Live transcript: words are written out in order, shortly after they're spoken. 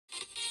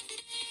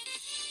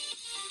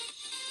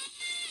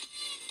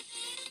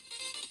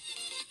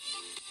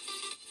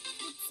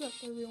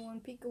What's up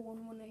everyone,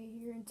 Pika118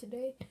 here, and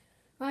today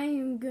I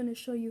am going to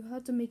show you how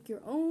to make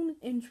your own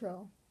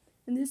intro.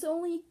 And this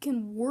only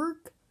can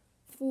work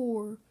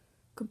for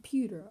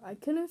computer. I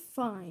couldn't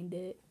find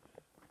it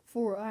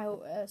for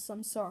iOS,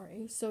 I'm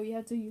sorry, so you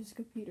have to use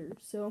computer.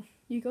 So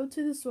you go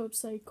to this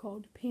website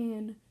called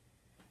Panzoid.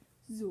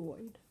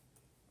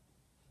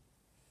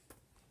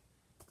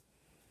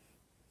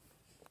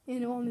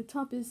 And on the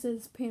top it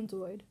says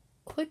Panzoid.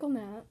 Click on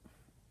that.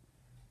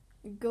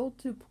 Go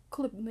to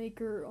Clip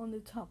Maker on the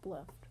top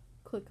left.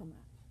 Click on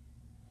that.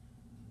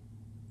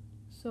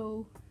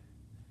 So,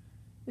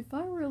 if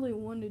I really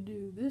want to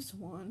do this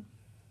one,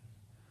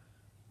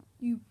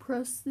 you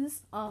press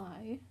this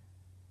I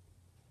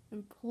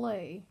and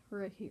play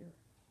right here.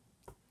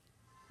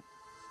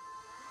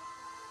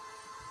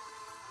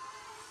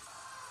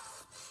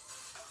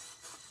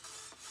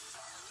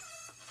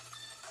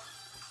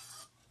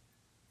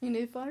 And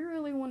if I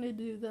really want to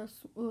do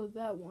this,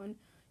 that one,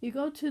 you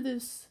go to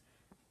this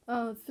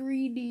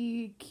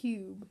 3D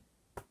cube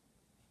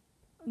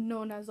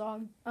known as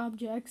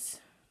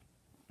objects,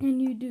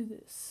 and you do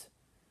this.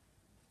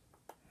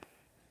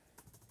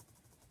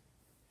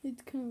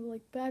 It's kind of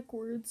like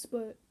backwards,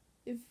 but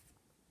if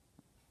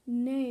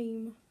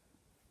name,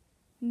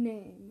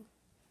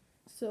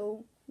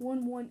 so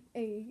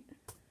 118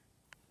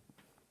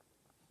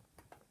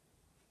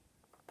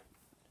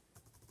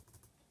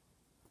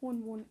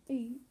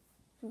 118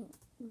 oh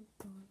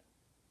god.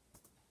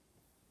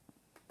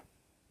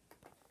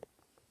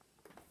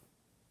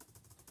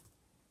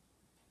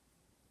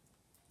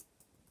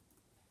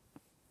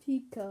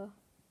 Pika.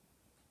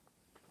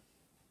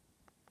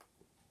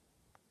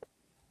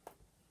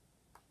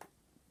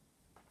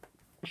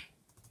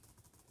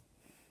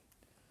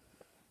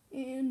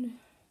 And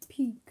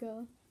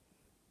Pika.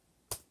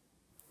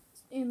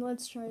 And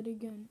let's try it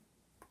again.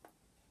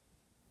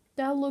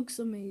 That looks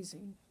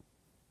amazing.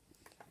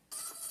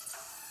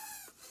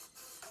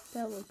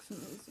 That looks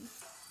amazing.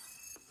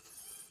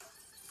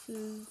 This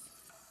is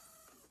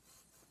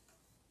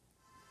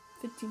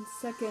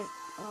 15-second.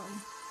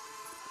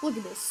 Look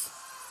at this.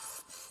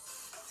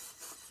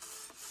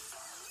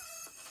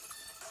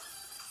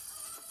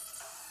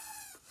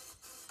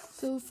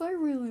 So if I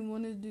really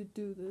wanted to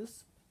do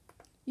this,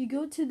 you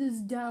go to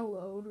this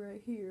download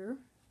right here,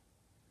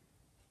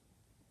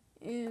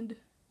 and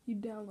you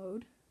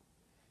download,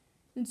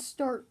 and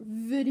start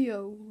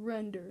video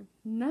render.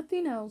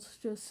 Nothing else,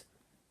 just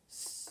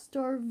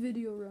start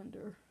video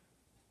render.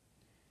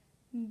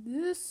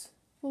 This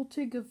will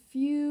take a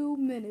few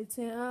minutes,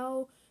 and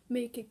I'll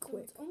make it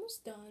quick. It's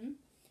almost done.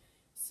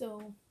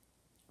 So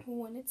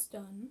when it's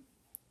done,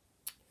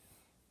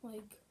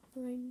 like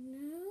right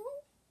now.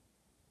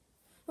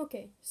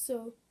 Okay,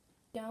 so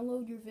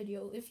download your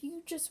video. If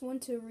you just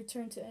want to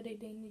return to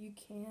editing, you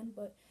can,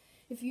 but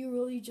if you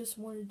really just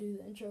want to do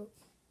the intro,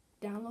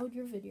 download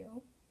your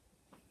video.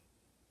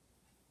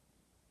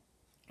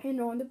 And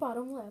on the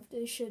bottom left,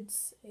 it should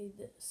say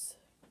this.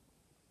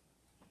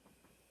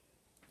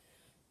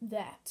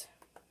 That.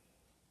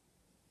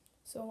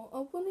 So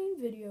opening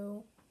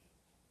video.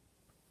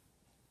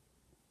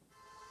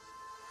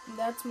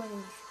 That's my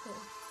intro.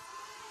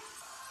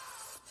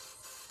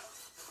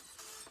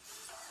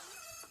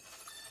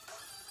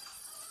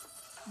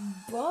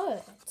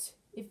 But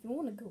if you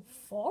want to go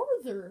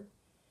farther,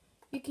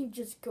 you can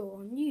just go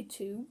on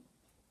YouTube.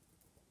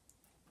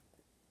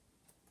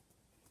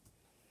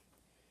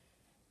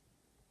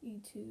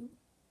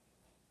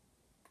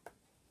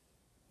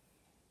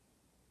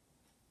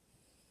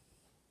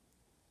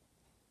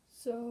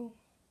 So,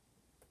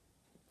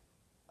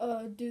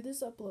 do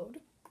this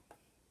upload.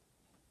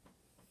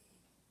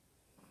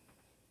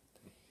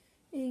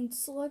 And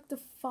select the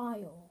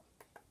file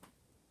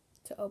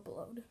to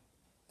upload.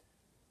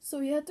 So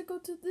you have to go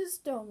to this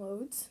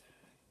downloads.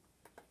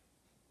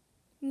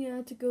 You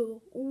have to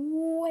go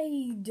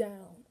way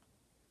down.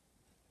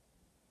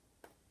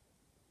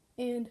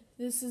 And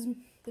this is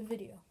the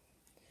video.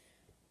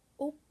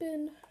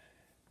 Open.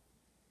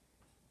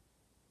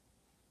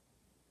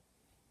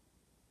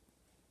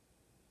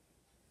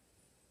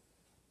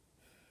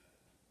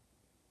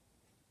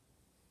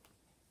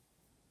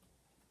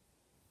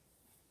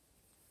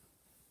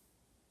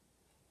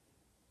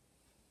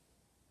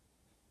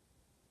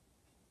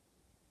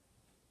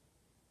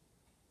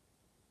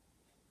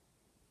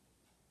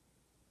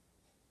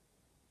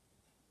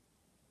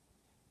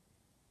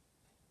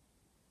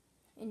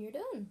 And you're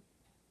done.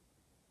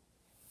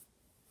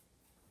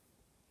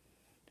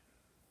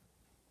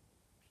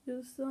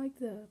 Just like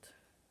that.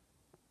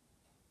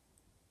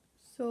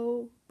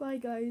 So, bye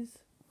guys.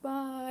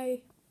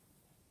 Bye.